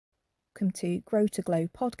welcome to Grow to Glow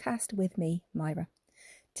podcast with me, Myra.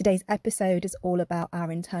 Today's episode is all about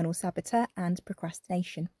our internal saboteur and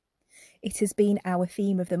procrastination. It has been our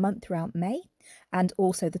theme of the month throughout May and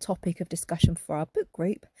also the topic of discussion for our book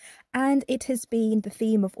group, and it has been the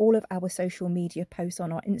theme of all of our social media posts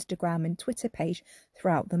on our Instagram and Twitter page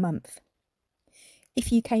throughout the month.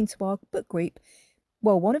 If you came to our book group,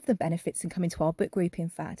 well, one of the benefits in coming to our book group, in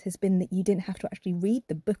fact, has been that you didn't have to actually read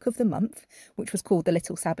the book of the month, which was called The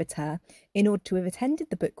Little Saboteur, in order to have attended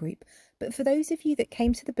the book group. But for those of you that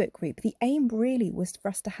came to the book group, the aim really was for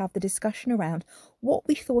us to have the discussion around what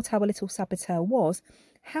we thought our little saboteur was,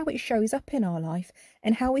 how it shows up in our life,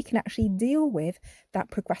 and how we can actually deal with that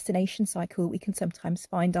procrastination cycle that we can sometimes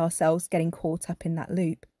find ourselves getting caught up in that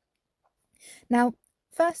loop. Now,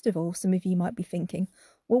 first of all, some of you might be thinking,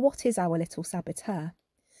 well, what is our little saboteur?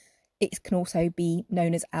 It can also be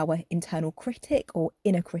known as our internal critic or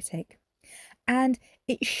inner critic. And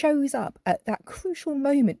it shows up at that crucial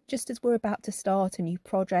moment, just as we're about to start a new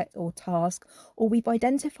project or task, or we've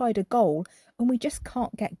identified a goal and we just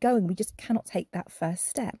can't get going. We just cannot take that first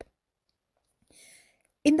step.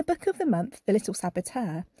 In the book of the month, The Little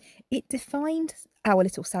Saboteur, it defined our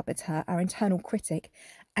little saboteur, our internal critic,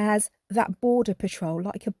 as that border patrol,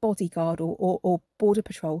 like a bodyguard or border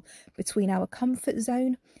patrol between our comfort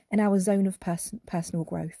zone and our zone of personal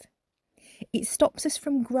growth. It stops us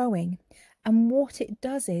from growing, and what it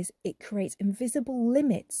does is it creates invisible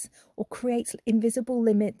limits that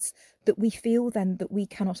we feel then that we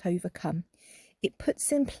cannot overcome. It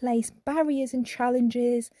puts in place barriers and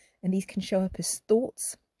challenges, and these can show up as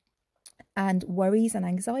thoughts and worries and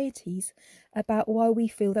anxieties about why we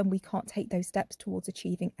feel then we can't take those steps towards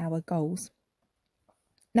achieving our goals.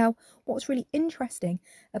 Now, what's really interesting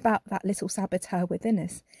about that little saboteur within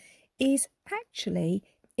us is actually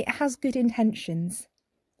it has good intentions,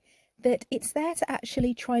 that it's there to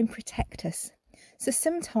actually try and protect us. So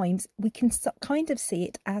sometimes we can kind of see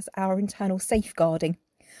it as our internal safeguarding,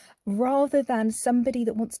 rather than somebody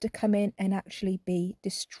that wants to come in and actually be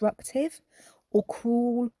destructive or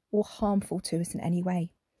cruel or harmful to us in any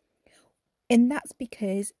way. And that's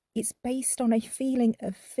because it's based on a feeling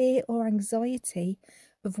of fear or anxiety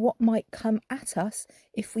of what might come at us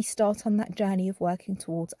if we start on that journey of working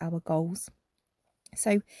towards our goals.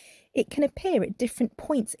 So it can appear at different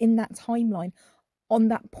points in that timeline, on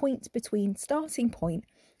that point between starting point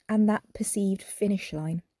and that perceived finish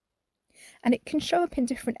line. And it can show up in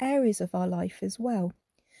different areas of our life as well.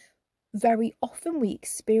 Very often we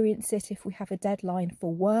experience it if we have a deadline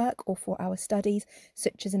for work or for our studies,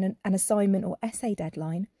 such as an assignment or essay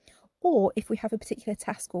deadline, or if we have a particular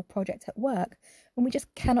task or project at work and we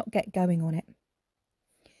just cannot get going on it.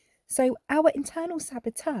 So our internal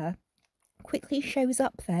saboteur quickly shows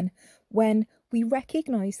up then when we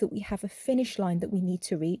recognise that we have a finish line that we need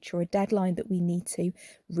to reach, or a deadline that we need to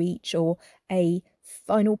reach, or a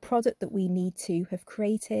final product that we need to have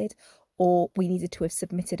created, or we needed to have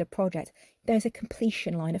submitted a project. There's a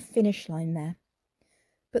completion line, a finish line there.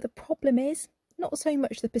 But the problem is not so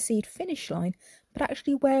much the perceived finish line, but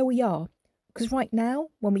actually where we are. Because right now,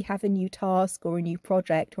 when we have a new task or a new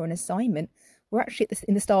project or an assignment, we're actually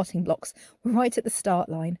in the starting blocks. We're right at the start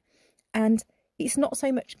line. And it's not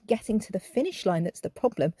so much getting to the finish line that's the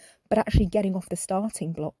problem, but actually getting off the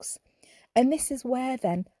starting blocks. And this is where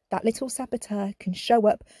then that little saboteur can show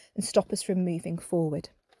up and stop us from moving forward.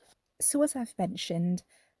 So as I've mentioned,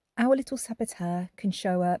 our little saboteur can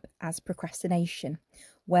show up as procrastination,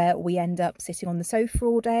 where we end up sitting on the sofa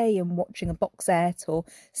all day and watching a box set, or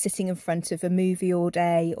sitting in front of a movie all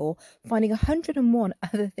day, or finding 101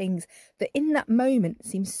 other things that in that moment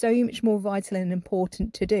seem so much more vital and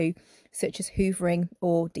important to do, such as hoovering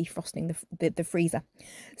or defrosting the freezer.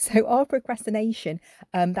 So our procrastination,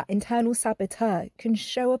 that internal saboteur, can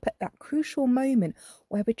show up at that crucial moment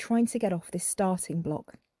where we're trying to get off this starting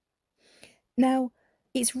block. Now,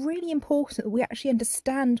 it's really important that we actually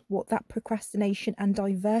understand what that procrastination and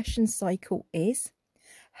diversion cycle is,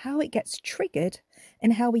 how it gets triggered,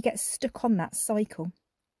 and how we get stuck on that cycle.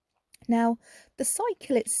 Now, the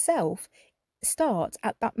cycle itself starts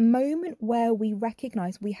at that moment where we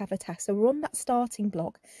recognise we have a task. So we're on that starting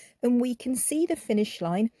block and we can see the finish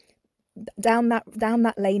line down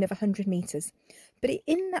that lane of 100 metres. But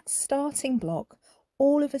in that starting block,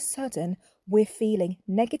 all of a sudden, we're feeling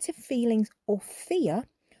negative feelings or fear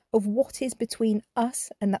of what is between us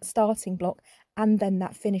and that starting block and then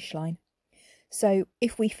that finish line. So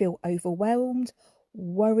if we feel overwhelmed,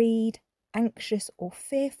 worried, anxious or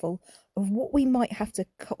fearful of what we might have to,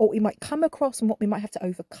 or we might come across and what we might have to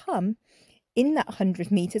overcome in that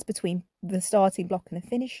 100 metres between the starting block and the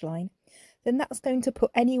finish line, then that's going to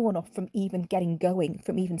put anyone off from even getting going,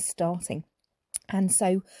 from even starting. And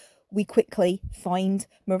so we quickly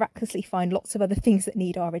miraculously find lots of other things that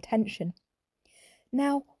need our attention.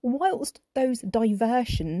 Now, whilst those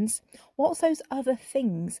diversions, whilst those other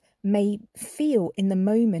things may feel in the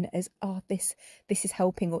moment as, this is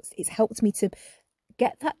helping, or it's helped me to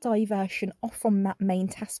get that diversion off from that main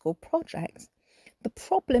task or project, the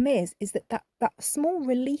problem is that small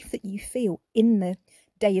relief that you feel in the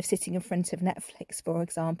day of sitting in front of Netflix, for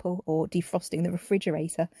example, or defrosting the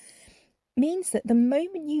refrigerator, means that the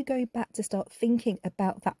moment you go back to start thinking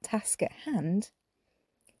about that task at hand,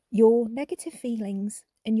 your negative feelings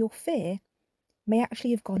and your fear may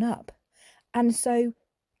actually have gone up. And so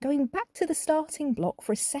going back to the starting block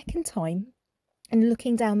for a second time and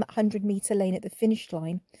looking down that 100-metre lane at the finish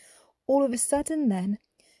line, all of a sudden then,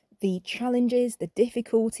 the challenges, the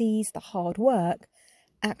difficulties, the hard work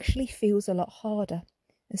actually feels a lot harder.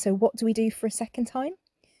 And so what do we do for a second time?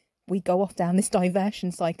 We go off down this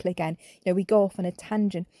diversion cycle again. We go off on a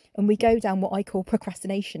tangent and we go down what I call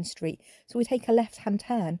procrastination street. So we take a left-hand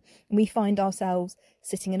turn and we find ourselves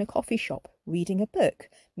sitting in a coffee shop, reading a book,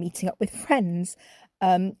 meeting up with friends,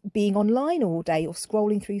 being online all day or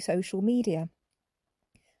scrolling through social media.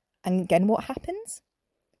 And again, what happens?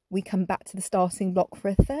 We come back to the starting block for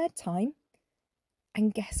a third time.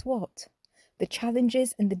 And guess what? The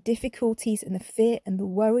challenges and the difficulties and the fear and the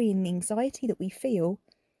worry and the anxiety that we feel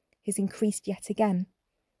has increased yet again.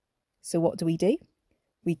 So what do?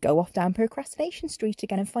 We go off down procrastination street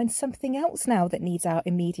again and find something else now that needs our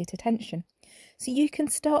immediate attention. So you can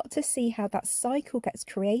start to see how that cycle gets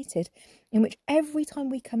created, in which every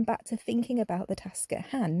time we come back to thinking about the task at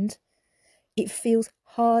hand, it feels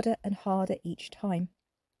harder and harder each time.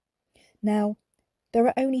 Now, there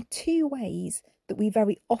are only two ways that we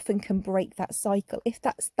very often can break that cycle, if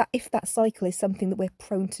that cycle is something that we're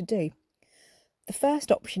prone to do. The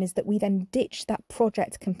first option is that we then ditch that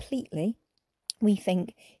project completely. We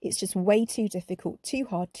think it's just way too difficult, too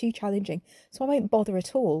hard, too challenging, so I won't bother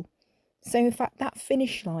at all. So in fact, that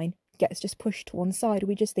finish line gets just pushed to one side.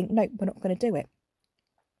 We just think, nope, we're not going to do it.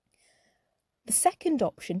 The second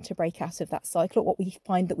option to break out of that cycle, or what we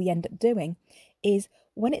find that we end up doing, is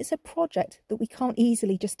when it's a project that we can't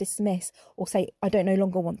easily just dismiss or say, I don't no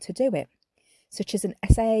longer want to do it, such as an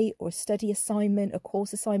essay or a study assignment, a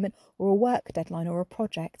course assignment, or a work deadline or a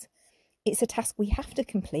project. It's a task we have to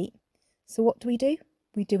complete. So what do?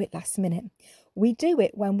 We do it last minute. We do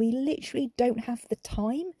it when we literally don't have the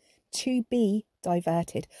time to be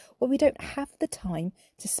diverted, or we don't have the time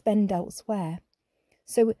to spend elsewhere.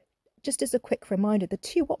 So just as a quick reminder, the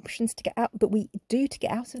two options to get out of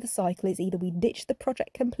the cycle is either we ditch the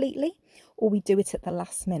project completely or we do it at the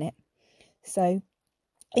last minute. So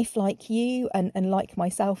if, like you and like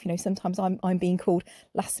myself, sometimes I'm being called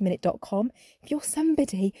lastminute.com. If you're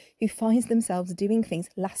somebody who finds themselves doing things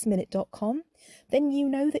lastminute.com, then you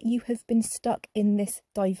know that you have been stuck in this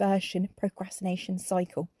diversion procrastination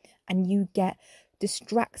cycle and you get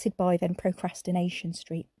distracted by then procrastination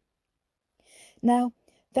street. Now,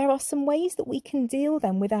 there are some ways that we can deal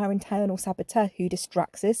then with our internal saboteur who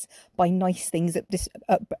distracts us by nice things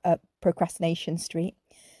at procrastination street.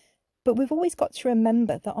 But we've always got to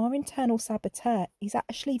remember that our internal saboteur is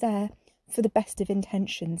actually there for the best of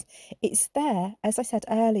intentions. It's there, as I said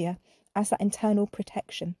earlier, as that internal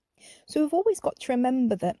protection. So we've always got to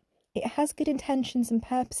remember that it has good intentions and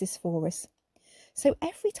purposes for us. So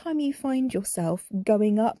every time you find yourself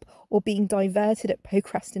going up or being diverted at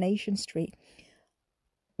procrastination street,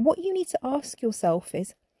 what you need to ask yourself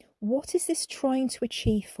is, what is this trying to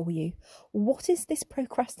achieve for you? What is this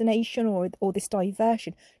procrastination or this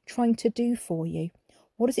diversion trying to do for you?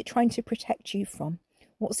 What is it trying to protect you from?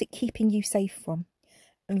 What's it keeping you safe from?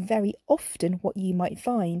 And very often what you might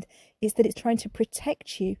find is that it's trying to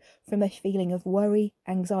protect you from a feeling of worry,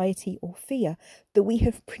 anxiety or fear that we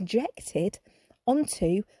have projected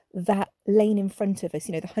onto that lane in front of us,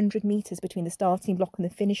 the 100 metres between the starting block and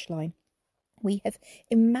the finish line. We have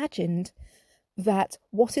imagined that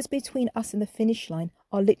what is between us and the finish line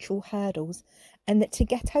are literal hurdles, and that to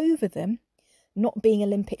get over them, not being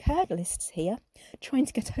Olympic hurdlists here, trying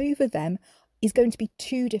to get over them is going to be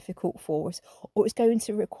too difficult for us, or it's going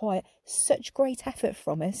to require such great effort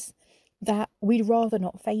from us that we'd rather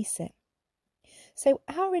not face it. So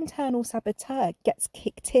our internal saboteur gets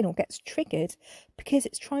kicked in or gets triggered because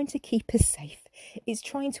it's trying to keep us safe. It's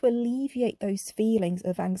trying to alleviate those feelings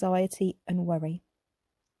of anxiety and worry.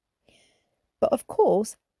 But of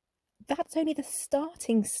course, that's only the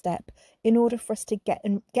starting step in order for us to get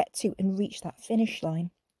to and reach that finish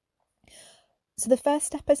line. So the first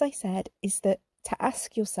step, as I said, is that to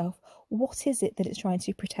ask yourself, what is it that it's trying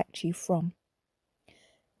to protect you from?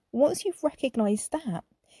 Once you've recognised that,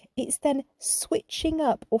 it's then switching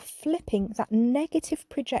up or flipping that negative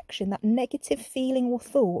projection, that negative feeling or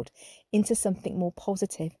thought into something more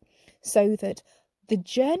positive, so that the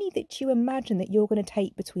journey that you imagine that you're going to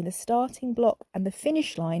take between the starting block and the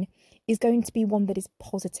finish line is going to be one that is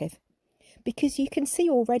positive. Because you can see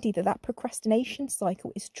already that that procrastination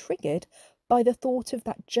cycle is triggered by the thought of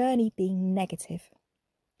that journey being negative.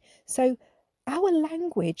 So our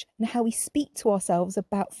language and how we speak to ourselves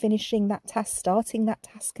about finishing that task, starting that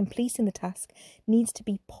task, completing the task needs to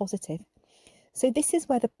be positive. So this is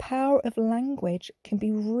where the power of language can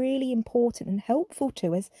be really important and helpful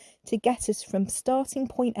to us to get us from starting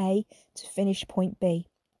point A to finish point B.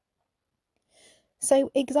 So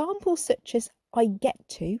examples such as I get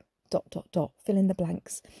to ... fill in the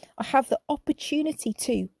blanks. I have the opportunity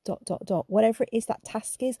to ... whatever it is that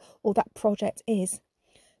task is or that project is.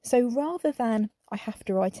 So rather than I have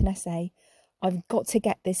to write an essay, I've got to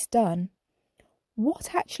get this done,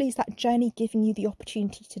 what actually is that journey giving you the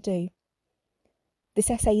opportunity to do? This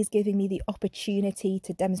essay is giving me the opportunity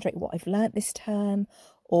to demonstrate what I've learnt this term,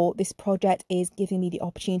 or this project is giving me the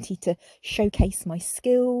opportunity to showcase my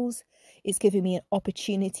skills. It's giving me an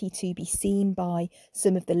opportunity to be seen by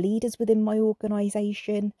some of the leaders within my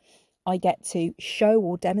organisation. I get to show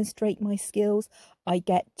or demonstrate my skills. I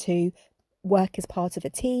get to work as part of a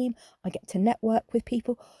team. I get to network with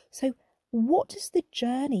people. So what does the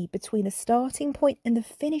journey between the starting point and the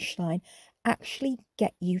finish line actually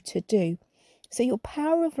get you to do? So your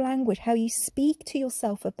power of language, how you speak to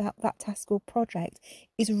yourself about that task or project,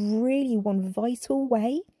 is really one vital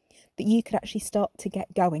way that you could actually start to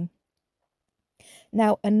get going.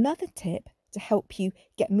 Now, another tip to help you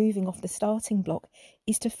get moving off the starting block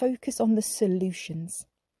is to focus on the solutions.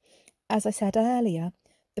 As I said earlier,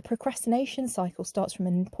 the procrastination cycle starts from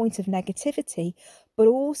a point of negativity, but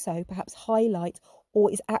also perhaps highlight or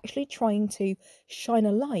is actually trying to shine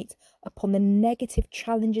a light upon the negative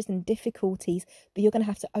challenges and difficulties that you're going to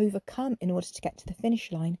have to overcome in order to get to the finish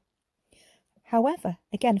line. However,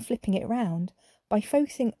 again, flipping it around, by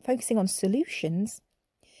focusing on solutions,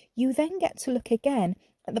 you then get to look again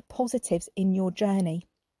at the positives in your journey.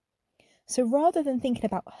 So rather than thinking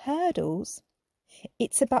about hurdles,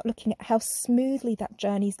 it's about looking at how smoothly that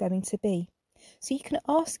journey is going to be. So you can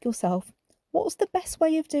ask yourself, what's the best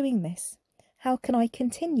way of doing this? How can I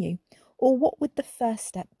continue? Or what would the first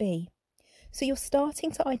step be? So you're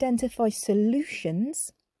starting to identify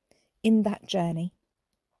solutions in that journey.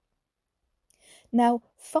 Now,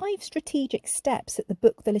 5 strategic steps that the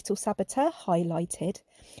book The Little Saboteur highlighted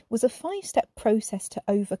was a 5-step process to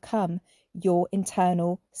overcome your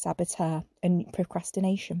internal saboteur and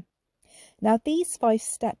procrastination. Now, these 5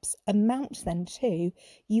 steps amount then to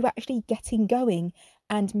you actually getting going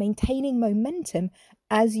and maintaining momentum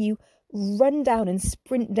as you run down and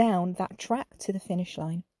sprint down that track to the finish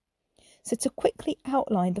line. So to quickly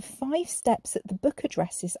outline, the 5 steps that the book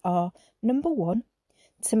addresses are: number 1,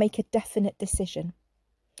 to make a definite decision.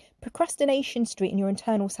 Procrastination Street and your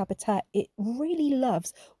internal saboteur, it really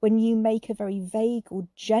loves when you make a very vague or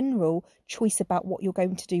general choice about what you're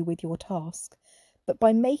going to do with your task. But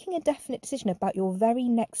by making a definite decision about your very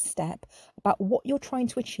next step, about what you're trying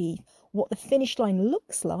to achieve, what the finish line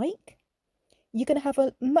looks like, you're going to have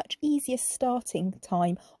a much easier starting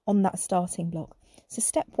time on that starting block. So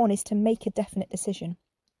step 1 is to make a definite decision.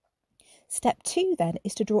 Step 2 then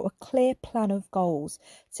is to draw a clear plan of goals,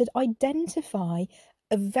 to identify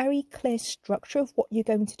a very clear structure of what you're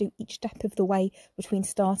going to do each step of the way between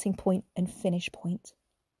starting point and finish point.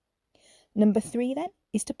 Number 3 then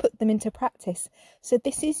is to put them into practice. So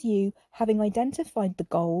this is you having identified the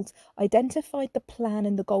goals, identified the plan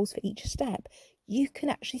and the goals for each step. You can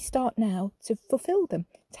actually start now to fulfill them.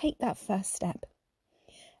 Take that first step.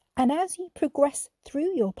 And as you progress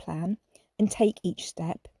through your plan and take each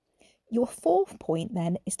step, your 4th point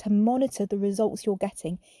then is to monitor the results you're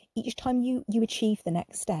getting each time you achieve the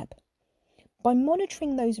next step. By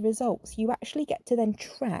monitoring those results, you actually get to then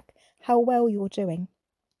track how well you're doing.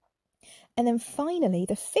 And then finally,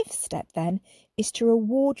 the 5th step then is to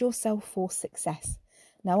reward yourself for success.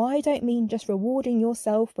 Now, I don't mean just rewarding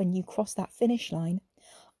yourself when you cross that finish line.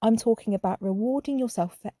 I'm talking about rewarding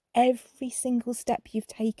yourself for every single step you've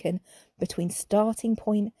taken between starting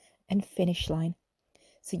point and finish line.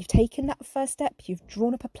 So you've taken that first step, you've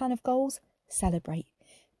drawn up a plan of goals, celebrate.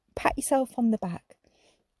 Pat yourself on the back.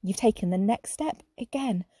 You've taken the next step,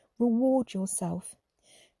 again, reward yourself.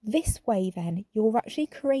 This way then, you're actually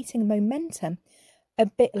creating momentum, a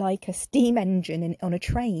bit like a steam engine on a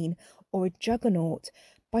train or a juggernaut.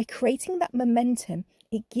 By creating that momentum,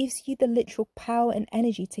 it gives you the literal power and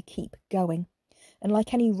energy to keep going. And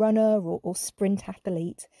like any runner or sprint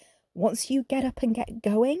athlete, once you get up and get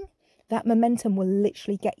going, that momentum will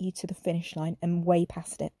literally get you to the finish line and way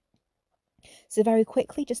past it. So very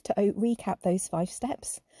quickly, just to recap those 5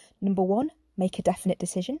 steps. Number 1, make a definite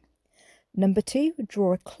decision. Number 2,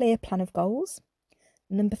 draw a clear plan of goals.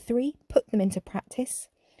 Number 3, put them into practice.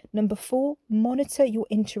 Number 4, monitor your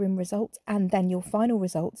interim results and then your final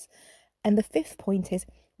results. And the 5th point is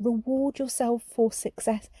reward yourself for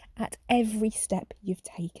success at every step you've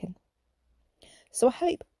taken. So I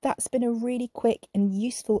hope that's been a really quick and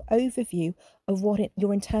useful overview of what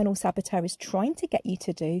your internal saboteur is trying to get you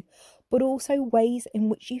to do, but also ways in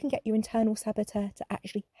which you can get your internal saboteur to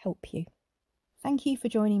actually help you. Thank you for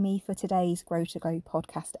joining me for today's Grow to Glow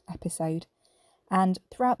podcast episode. And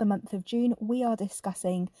throughout the month of June, we are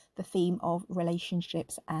discussing the theme of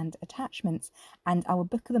relationships and attachments. And our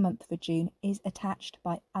book of the month for June is Attached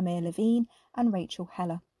by Amir Levine and Rachel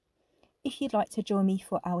Heller. If you'd like to join me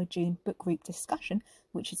for our June book group discussion,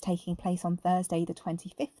 which is taking place on Thursday the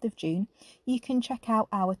 25th of June, you can check out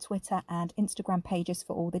our Twitter and Instagram pages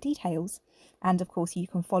for all the details. And of course, you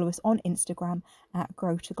can follow us on Instagram at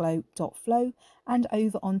growtoglow.flow and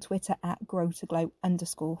over on Twitter at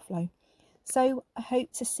growtoglow_flow. So I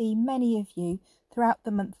hope to see many of you throughout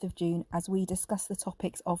the month of June as we discuss the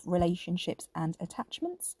topics of relationships and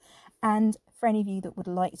attachments. And for any of you that would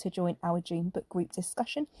like to join our June book group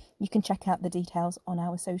discussion, you can check out the details on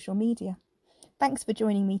our social media. Thanks for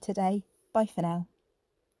joining me today. Bye for now.